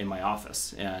in my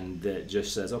office, and that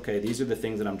just says, okay, these are the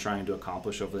things that I'm trying to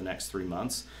accomplish over the next 3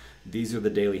 months. These are the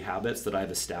daily habits that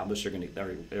I've established are going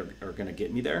to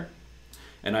get me there.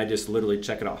 And I just literally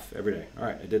check it off every day. All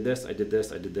right, I did this, I did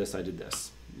this, I did this, I did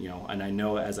this. And I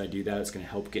know as I do that, it's going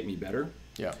to help get me better.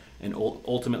 Yeah. And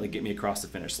ultimately get me across the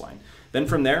finish line. Then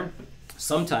from there,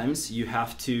 sometimes you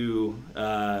have to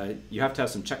have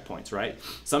some checkpoints, right?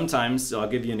 Sometimes, I'll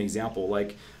give you an example.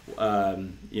 Like, I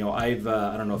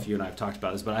don't know if you and I have talked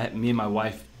about this, but me and my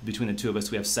wife, between the two of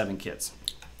us, we have 7 kids.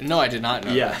 No, I did not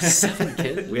know. Yeah, that. 7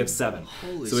 kids. We have 7.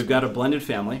 Holy so we've got a blended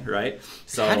family, right?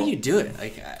 So how do you do it?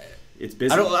 Like, it's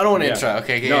busy. I don't want to intro.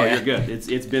 Okay. No, you're good.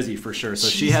 It's busy for sure. So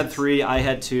she had 3, I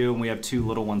had 2, and we have 2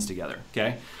 little ones together.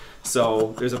 Okay.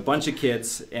 So there's a bunch of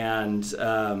kids, and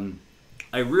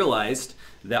I realized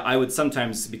that I would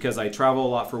sometimes, because I travel a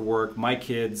lot for work, my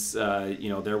kids,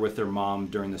 they're with their mom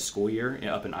during the school year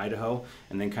up in Idaho,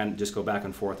 and then kind of just go back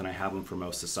and forth, and I have them for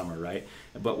most of summer, right?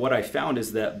 But what I found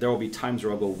is that there will be times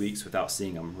where I'll go weeks without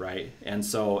seeing them, right? And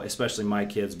so, especially my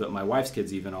kids, but my wife's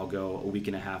kids even, I'll go a week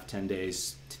and a half, 10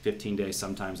 days, 15 days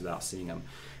sometimes without seeing them.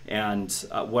 And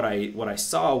what I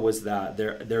saw was that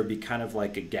there'd be kind of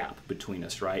like a gap between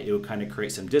us, right? It would kind of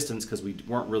create some distance because we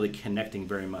weren't really connecting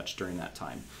very much during that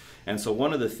time. And so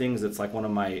one of the things that's like one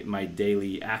of my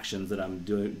daily actions that I'm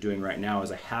doing right now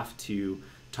is I have to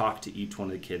talk to each one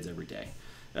of the kids every day.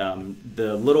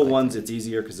 The little ones, it's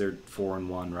easier because they're 4 and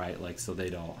 1, right? Like, so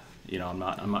they don't, I'm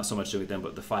not so much doing with them,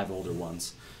 but the 5 older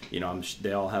ones,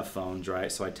 they all have phones,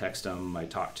 right? So I text them, I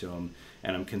talk to them,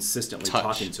 and I'm consistently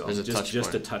talking to them.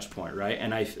 Just a touch point, right?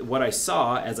 And what I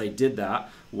saw as I did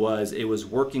that was it was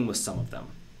working with some of them.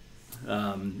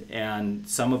 And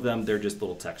some of them, they're just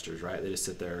little texters, right? They just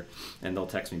sit there and they'll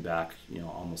text me back,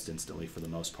 almost instantly for the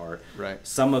most part. Right.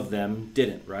 Some of them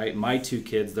didn't, right? My 2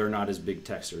 kids, they're not as big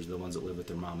texters, the ones that live with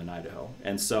their mom in Idaho.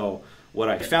 And so what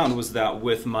I found was that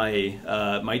with my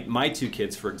 2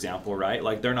 kids, for example, right?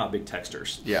 Like they're not big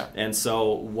texters. Yeah. And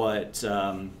so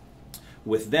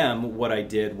with them, what I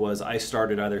did was I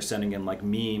started either sending in like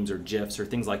memes or GIFs or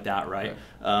things like that, right?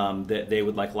 That they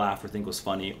would like laugh or think was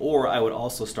funny. Or I would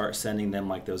also start sending them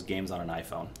like those games on an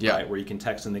iPhone, right? Where you can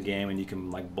text in the game and you can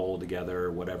like bowl together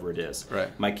or whatever it is. Right.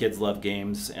 My kids love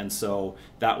games, and so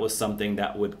that was something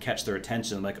that would catch their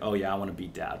attention, like, oh yeah, I want to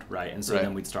beat dad, right? And so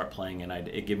then we'd start playing, and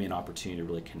it'd give me an opportunity to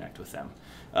really connect with them.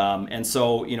 And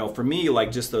so, for me,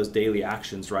 like just those daily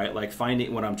actions, right? Like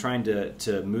finding when I'm trying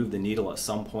to move the needle at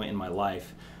some point in my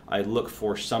life, I look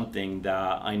for something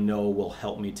that I know will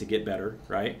help me to get better,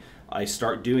 right? I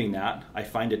start doing that. I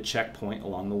find a checkpoint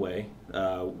along the way,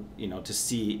 to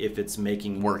see if it's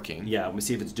working. Yeah, we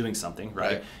see if it's doing something,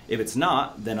 right? If it's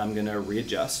not, then I'm going to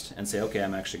readjust and say, okay,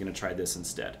 I'm actually going to try this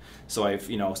instead. So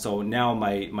so now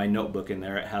my notebook in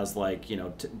there, it has like,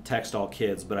 text all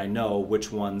kids, but I know which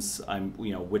ones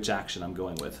which action I'm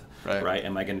going with, right?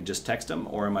 Am I going to just text them,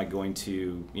 or am I going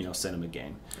to, send them a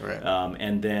game? Right.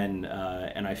 And then,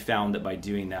 and I found that by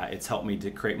doing that, it's helped me to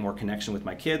create more connection with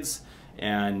my kids,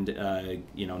 and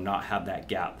not have that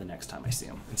gap the next time I see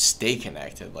them, and stay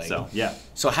connected. Like, so yeah.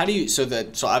 So how do you? So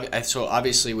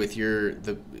obviously with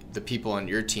the people on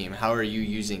your team, how are you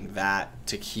using that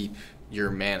to keep your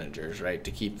managers, right,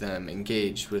 to keep them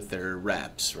engaged with their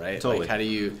reps, right? Totally. Like, how do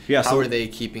you, Yeah, how so are they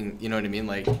keeping, you know what I mean?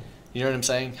 Like, you know what I'm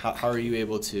saying? How are you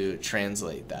able to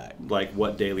translate that? Like,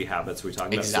 what daily habits are we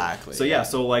talking about? Exactly. So yeah,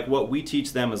 so like what we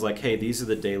teach them is like, hey, these are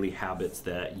the daily habits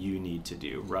that you need to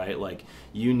do, right? Like,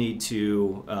 you need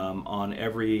to, on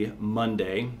every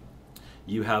Monday,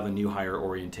 you have a new hire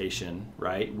orientation,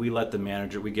 right? We let the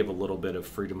manager, we give a little bit of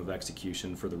freedom of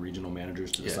execution for the regional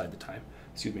managers to decide the time.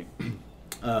 Excuse me.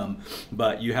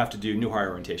 But you have to do new hire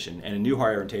orientation, and a new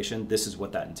hire orientation, this is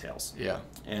what that entails. Yeah.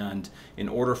 And in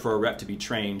order for a rep to be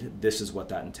trained, this is what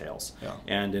that entails. Yeah.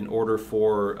 And in order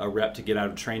for a rep to get out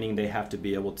of training, they have to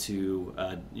be able to,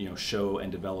 show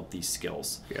and develop these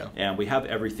skills. Yeah. And we have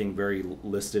everything very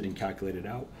listed and calculated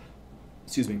out.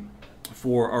 Excuse me.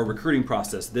 For our recruiting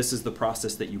process, this is the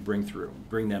process that you bring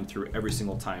them through every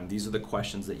single time. These are the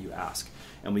questions that you ask,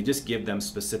 and we just give them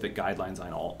specific guidelines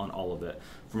on all of it.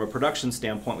 From a production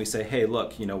standpoint, we say, hey,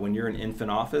 look, when you're an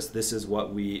infant office, this is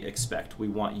what we expect. We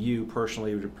want you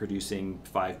personally producing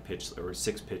 5 pitch or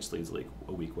 6 pitch leads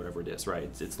a week, whatever it is, right?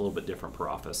 It's a little bit different per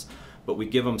office, but we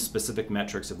give them specific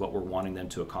metrics of what we're wanting them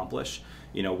to accomplish.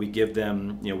 We give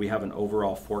them, we have an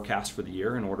overall forecast for the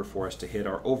year. In order for us to hit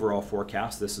our overall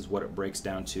forecast, this is what it breaks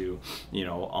down to,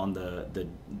 on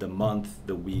the month,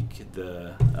 the week,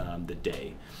 the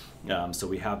day. So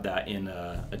we have that in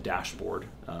a dashboard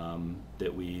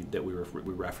that we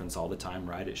reference all the time,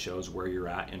 right? It shows where you're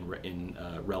at in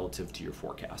relative to your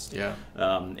forecast. Yeah.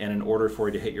 And in order for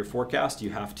you to hit your forecast,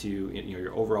 you have to,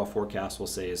 your overall forecast will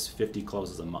say is 50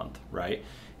 closes a month, right?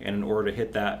 And in order to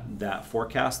hit that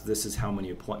forecast, this is how many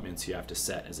appointments you have to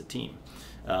set as a team.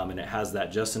 And it has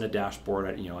that just in a dashboard,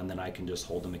 and then I can just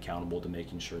hold them accountable to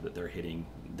making sure that they're hitting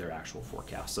their actual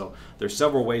forecast. So there's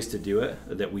several ways to do it,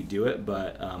 that we do it,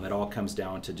 but it all comes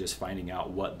down to just finding out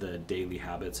what the daily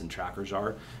habits and trackers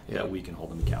are that we can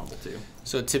hold them accountable to.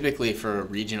 So typically for a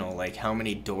regional, like, how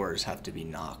many doors have to be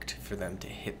knocked for them to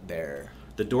hit their...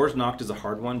 The doors knocked is a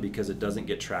hard one because it doesn't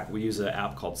get tracked. We use an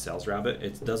app called Sales Rabbit.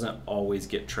 It doesn't always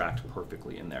get tracked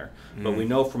perfectly in there. But we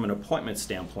know from an appointment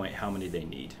standpoint how many they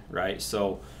need, right?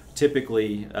 So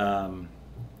typically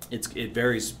it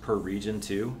varies per region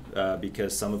too,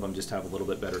 because some of them just have a little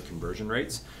bit better conversion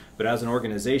rates. But as an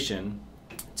organization,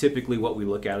 typically what we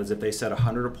look at is if they set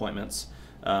 100 appointments,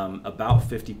 about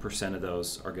 50% of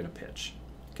those are going to pitch.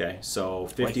 Okay, so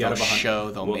 50 out of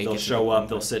 100, they'll show up,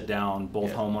 they'll sit down,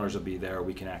 both homeowners will be there,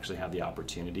 we can actually have the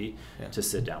opportunity to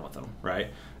sit down with them, right?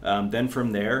 Then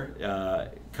from there,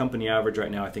 company average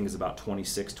right now I think is about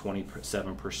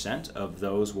 27% of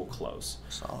those will close.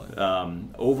 Solid.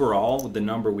 Overall, the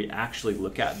number we actually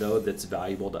look at though that's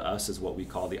valuable to us is what we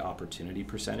call the opportunity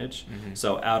percentage.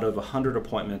 So out of 100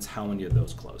 appointments, how many of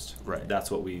those closed? Right.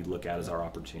 That's what we look at as our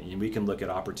opportunity. And we can look at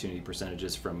opportunity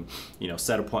percentages from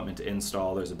set appointment to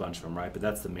install. There's a bunch of them, right? But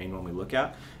that's the main one we look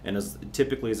at. And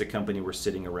typically as a company, we're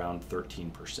sitting around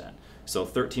 13%. So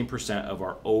 13% of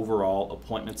our overall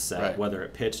appointments set, whether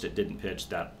it pitched, it didn't pitch,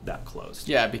 that closed.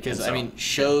 Yeah, because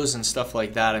shows and stuff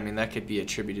like that, that could be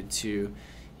attributed to,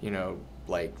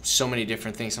 like so many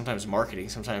different things. Sometimes marketing,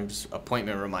 sometimes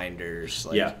appointment reminders.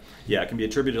 Yeah, it can be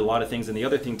attributed to a lot of things. And the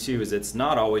other thing too is it's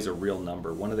not always a real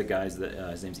number. One of the guys that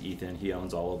his name's Ethan, he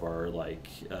owns all of our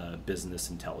business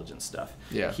intelligence stuff.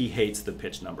 Yeah. He hates the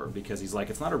pitch number because he's like,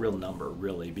 it's not a real number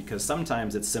really, because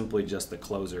sometimes it's simply just the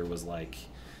closer was like,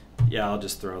 yeah, I'll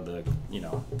just throw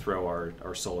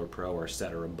our Solar Pro or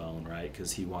setter a bone, right?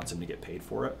 Because he wants him to get paid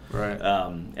for it. Right.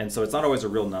 And so it's not always a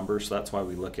real number, so that's why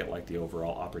we look at like the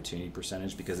overall opportunity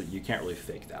percentage, because you can't really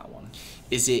fake that one.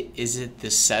 Is it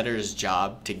the setter's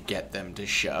job to get them to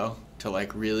show, to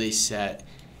like really set?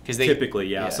 Because they typically,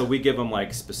 yeah. So we give them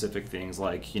like specific things,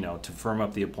 like to firm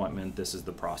up the appointment. This is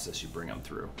the process you bring them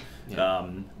through. Yeah.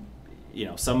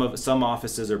 Some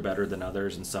offices are better than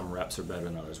others, and some reps are better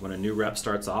than others. When a new rep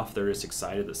starts off, they're just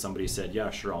excited that somebody said, yeah,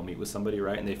 sure, I'll meet with somebody,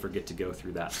 right? And they forget to go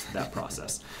through that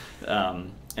process.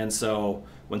 And so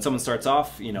when someone starts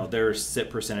off, their sit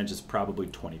percentage is probably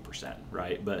 20%,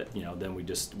 right? But, then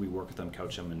we work with them,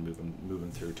 coach them, and move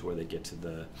them through to where they get to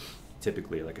the,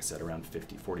 typically, like I said, around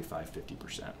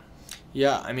 50%.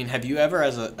 Yeah, have you ever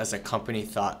as a company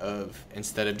thought of,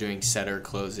 instead of doing setter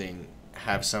closing,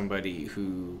 have somebody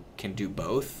who can do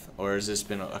both, or has this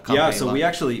been a company? Yeah, so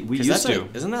we used to.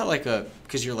 Isn't that like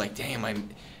because you're like, damn,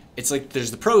 it's like there's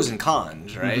the pros and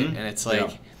cons, right? And it's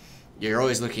like you're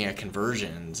always looking at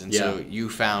conversions, and so you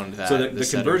found that. So the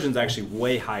conversion's actually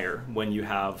way higher when you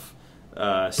have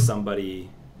somebody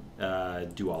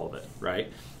do all of it,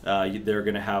 right? They're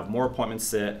going to have more appointments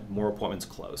sit, more appointments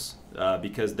close,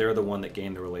 because they're the one that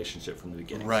gained the relationship from the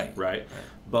beginning. Right.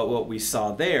 But what we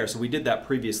saw there, so we did that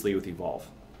previously with Evolve.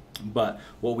 But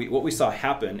what we saw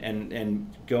happen,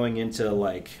 and going into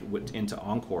into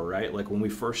Encore, right? Like when we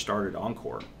first started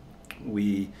Encore,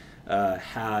 we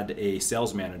had a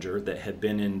sales manager that had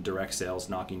been in direct sales,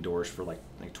 knocking doors for like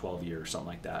 12 years, something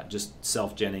like that. Just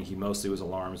self-genning. He mostly was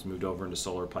alarms, moved over into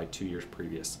solar probably 2 years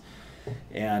previous.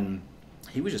 And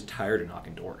he was just tired of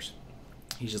knocking doors.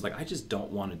 He's just like, I just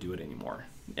don't want to do it anymore.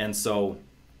 And so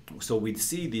we'd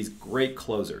see these great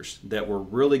closers that were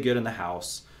really good in the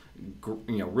house,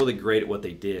 really great at what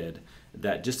they did,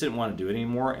 that just didn't want to do it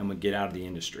anymore and would get out of the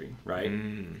industry, right?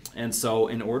 And so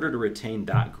in order to retain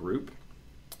that group,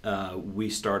 we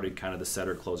started kind of the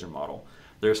setter closer model.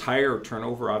 There's higher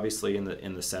turnover, obviously,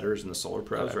 in the setters and the solar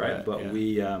pros, right? But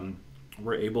yeah.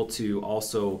 We're able to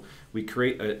also, we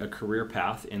create a career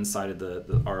path inside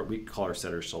of we call our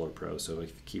setters solar pros. So if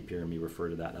you keep hearing me refer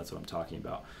to that, that's what I'm talking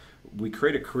about. We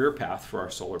create a career path for our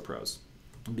solar pros,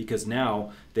 because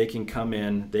now they can come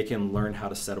in, they can learn how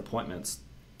to set appointments,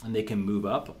 and they can move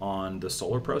up on the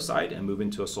solar pro side and move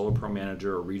into a solar pro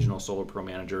manager or regional solar pro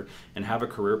manager and have a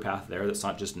career path there that's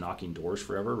not just knocking doors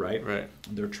forever, right? Right.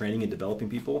 They're training and developing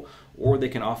people, or they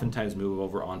can oftentimes move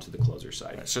over onto the closer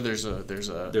side. Right. So there's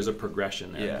a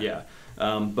progression there. Yeah.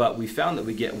 But we found that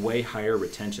we get way higher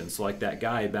retention. So like that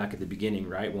guy back at the beginning,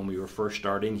 right, when we were first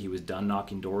starting, he was done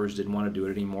knocking doors, didn't want to do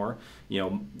it anymore.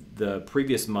 The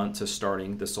previous month to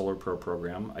starting the Solar Pro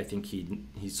program, I think he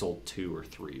sold 2 or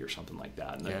 3 or something like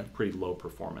that, and pretty low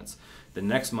performance. The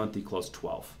next month he closed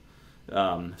 12.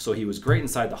 So he was great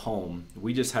inside the home.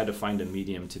 We just had to find a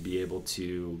medium to be able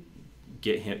to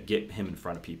get him in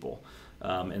front of people.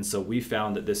 And so we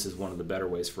found that this is one of the better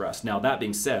ways for us. Now, that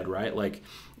being said, right, like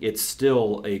it's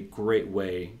still a great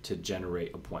way to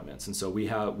generate appointments. And so we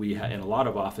have in a lot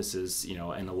of offices, in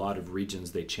a lot of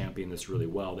regions, they champion this really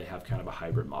well. They have kind of a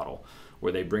hybrid model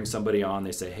where they bring somebody on,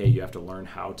 they say, hey, you have to learn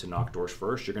how to knock doors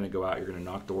first. You're going to go out, you're going to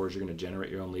knock doors, you're going to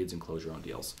generate your own leads and close your own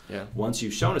deals. Yeah. Once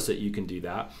you've shown us that you can do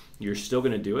that, you're still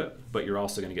going to do it, but you're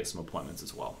also going to get some appointments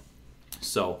as well.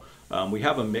 So we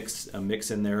have a mix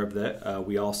in there of that.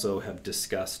 We also have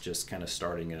discussed just kind of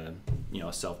starting a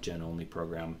self-gen only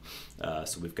program.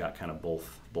 So we've got kind of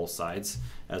both sides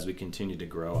as we continue to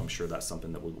grow. I'm sure that's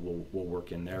something that we'll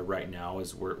work in there. Right now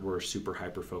is we're super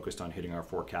hyper focused on hitting our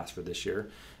forecast for this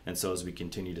year, and so as we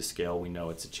continue to scale, we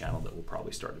know it's a channel that we'll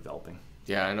probably start developing.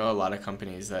 Yeah, I know a lot of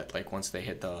companies that like once they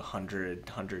hit the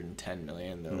 110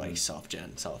 million, they're like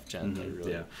self-gen.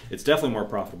 Yeah, it's definitely more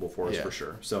profitable for us for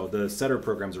sure. So the setter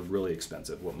programs are really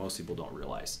expensive, what most people don't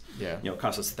realize. Yeah. it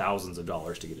costs us thousands of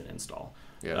dollars to get an install.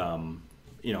 Yeah.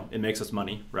 It makes us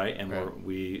money, right? And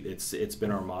it's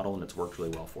been our model and it's worked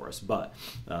really well for us. But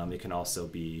it can also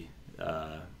be,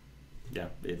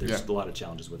 there's a lot of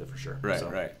challenges with it for sure.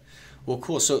 Right. Well,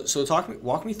 cool. So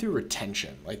walk me through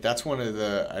retention. Like that's one of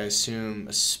the, I assume,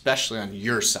 especially on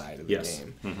your side of the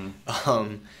game.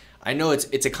 Mm-hmm. I know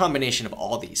it's a combination of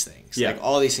all these things. Yeah. Like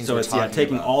all these things. So it's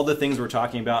taking all the things we're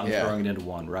talking about and throwing it into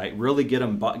one, right? Really get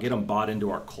them bought into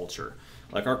our culture.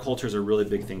 Like our culture is a really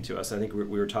big thing to us. I think we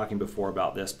were talking before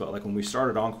about this, but like when we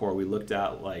started Encore, we looked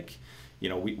at like,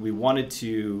 we wanted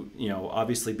to,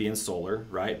 obviously be in solar,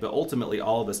 right? But ultimately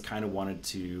all of us kind of wanted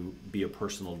to be a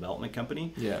personal development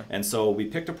company. Yeah. And so we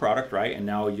picked a product, right? And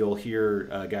now you'll hear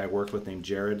a guy I worked with named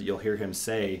Jared, you'll hear him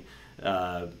say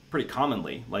pretty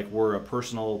commonly, like we're a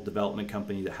personal development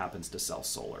company that happens to sell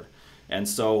solar. And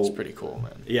so it's pretty cool,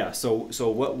 man. Yeah. So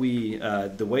what we,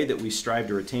 the way that we strive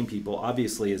to retain people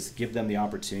obviously is give them the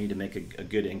opportunity to make a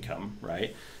good income,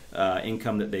 right?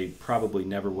 Income that they probably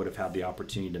never would have had the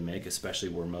opportunity to make, especially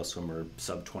where most of them are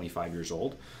sub 25 years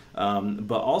old.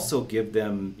 But also give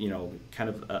them, kind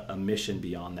of a mission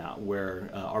beyond that, where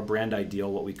our brand ideal,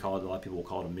 what we call it, a lot of people will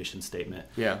call it a mission statement,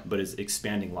 but is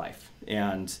expanding life.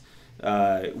 And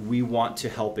we want to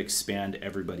help expand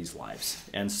everybody's lives.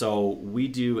 And so we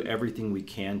do everything we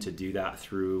can to do that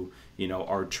through,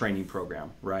 our training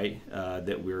program, right?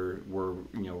 That we're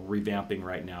revamping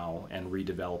right now and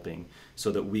redeveloping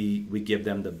so that we give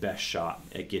them the best shot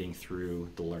at getting through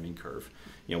the learning curve.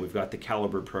 We've got the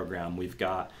Caliber program. We've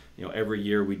got, every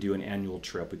year we do an annual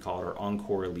trip. We call it our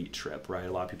Encore Elite trip, right?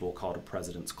 A lot of people will call it a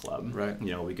President's Club. Right.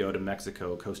 We go to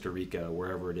Mexico, Costa Rica,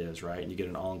 wherever it is, right? And you get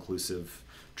an all-inclusive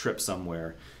trip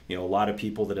somewhere. A lot of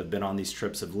people that have been on these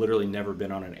trips have literally never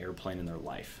been on an airplane in their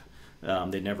life.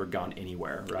 They've never gone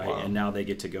anywhere, right? Wow. And now they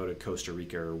get to go to Costa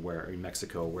Rica or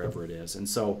Mexico, wherever it is. And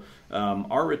so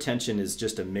our retention is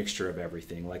just a mixture of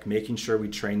everything, like making sure we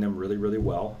train them really, really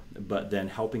well, but then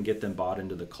helping get them bought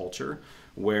into the culture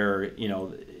where,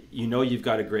 you've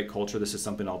got a great culture. This is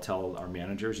something I'll tell our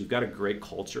managers. You've got a great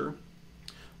culture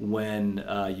when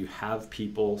you have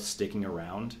people sticking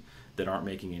around that aren't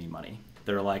making any money.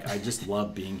 They're like, I just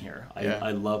love being here.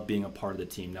 I love being a part of the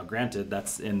team. Now, granted,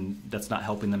 that's not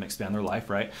helping them expand their life,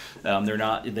 right?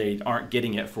 They aren't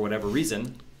getting it for whatever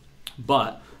reason,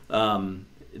 but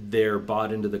they're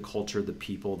bought into the culture, the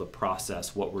people, the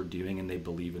process, what we're doing, and they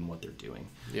believe in what they're doing.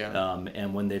 Yeah.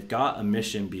 And when they've got a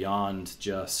mission beyond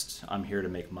just I'm here to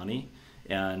make money,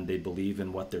 and they believe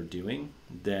in what they're doing,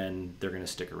 then they're going to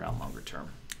stick around longer term.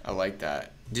 I like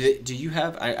that. Do you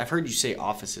have? I've heard you say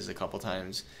offices a couple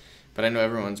times, but I know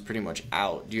everyone's pretty much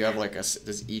out. Do you have like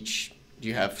do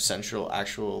you have central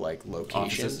actual like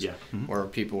locations? Offices, yeah. Mm-hmm. Where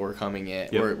people are coming in,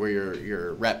 where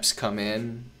your reps come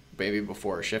in maybe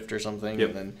before a shift or something,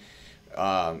 and then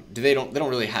they don't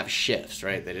really have shifts,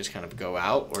 right? They just kind of go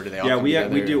out, or do they all come together?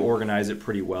 we do organize it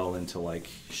pretty well into like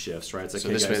shifts, right? It's like, so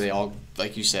this way they all,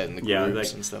 like you said, in the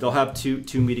groups and stuff. They'll have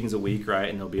two meetings a week, right?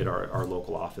 And they'll be at our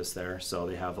local office there. So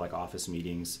they have like office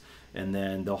meetings, and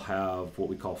then they'll have what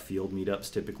we call field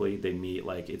meetups. Typically they meet,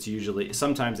 like,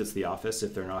 sometimes it's the office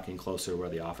if they're knocking closer where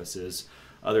the office is.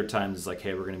 Other times it's like,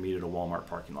 hey, we're going to meet at a Walmart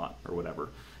parking lot or whatever.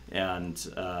 And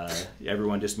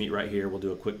everyone just meet right here. We'll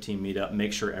do a quick team meetup,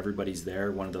 make sure everybody's there,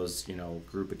 one of those,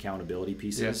 group accountability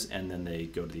pieces, and then they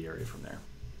go to the area from there.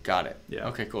 Got it. Yeah.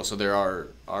 Okay, cool. So there are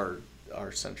our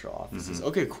central offices. Mm-hmm.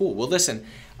 Okay, cool. Well, listen,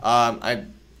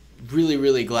 I'm really,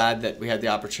 really glad that we had the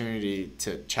opportunity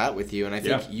to chat with you, and I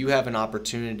think you have an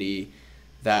opportunity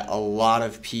that a lot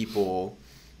of people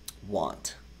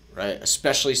want, right?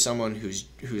 Especially someone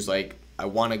who's like, I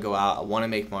want to go out, I want to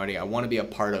make money, I want to be a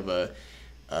part of a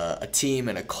team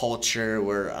and a culture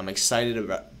where I'm excited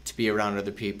to be around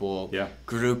other people. Yeah.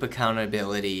 Group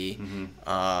accountability.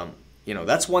 Mm-hmm.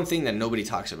 That's one thing that nobody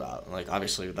talks about. Like,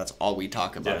 obviously, that's all we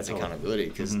talk about is accountability,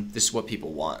 because this is what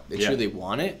people want. They truly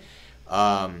want it,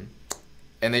 and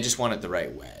they just want it the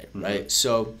right way, right? Mm-hmm.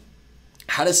 So,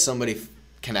 how does somebody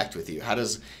connect with you? How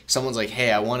does someone's like,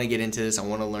 hey, I want to get into this. I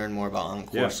want to learn more about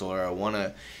OnCourse, or I want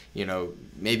to,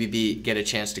 maybe get a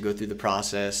chance to go through the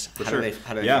process. How do they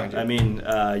find you? I mean,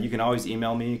 you can always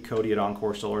email me,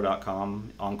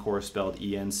 Cody@OnCourseSolar.com. OnCourse spelled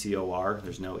ENCOR.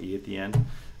 There's no E at the end.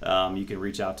 You can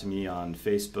reach out to me on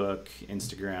Facebook,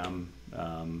 Instagram.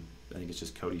 I think it's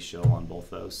just Cody Shill on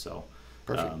both those. So,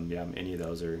 perfect. Any of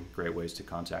those are great ways to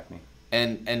contact me.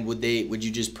 And would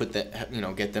you just put that,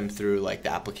 get them through like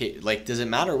the application? Like, does it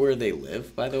matter where they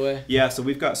live, by the way? Yeah, so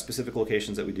we've got specific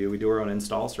locations that we do. We do our own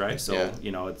installs, right? So,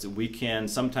 we can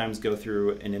sometimes go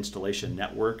through an installation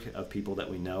network of people that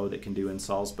we know that can do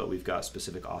installs, but we've got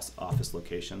specific office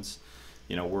locations.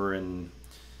 We're in,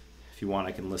 if you want,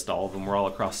 I can list all of them. We're all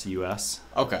across the U.S.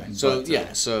 Okay. So,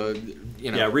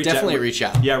 definitely reach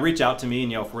out. Yeah, reach out to me,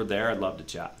 and, if we're there, I'd love to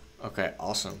chat. Okay,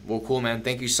 awesome. Well, cool, man.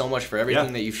 Thank you so much for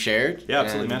everything that you've shared. Yeah,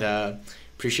 absolutely, man.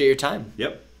 Appreciate your time.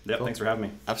 Yep. Cool. Thanks for having me.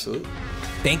 Absolutely.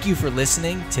 Thank you for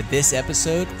listening to this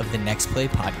episode of the Next Play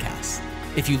podcast.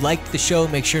 If you liked the show,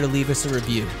 make sure to leave us a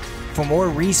review. For more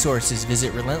resources,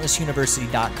 visit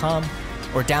relentlessuniversity.com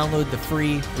or download the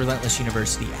free Relentless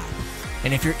University app.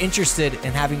 And if you're interested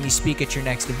in having me speak at your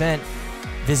next event,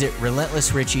 visit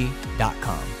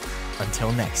relentlessrichie.com.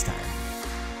 Until next time.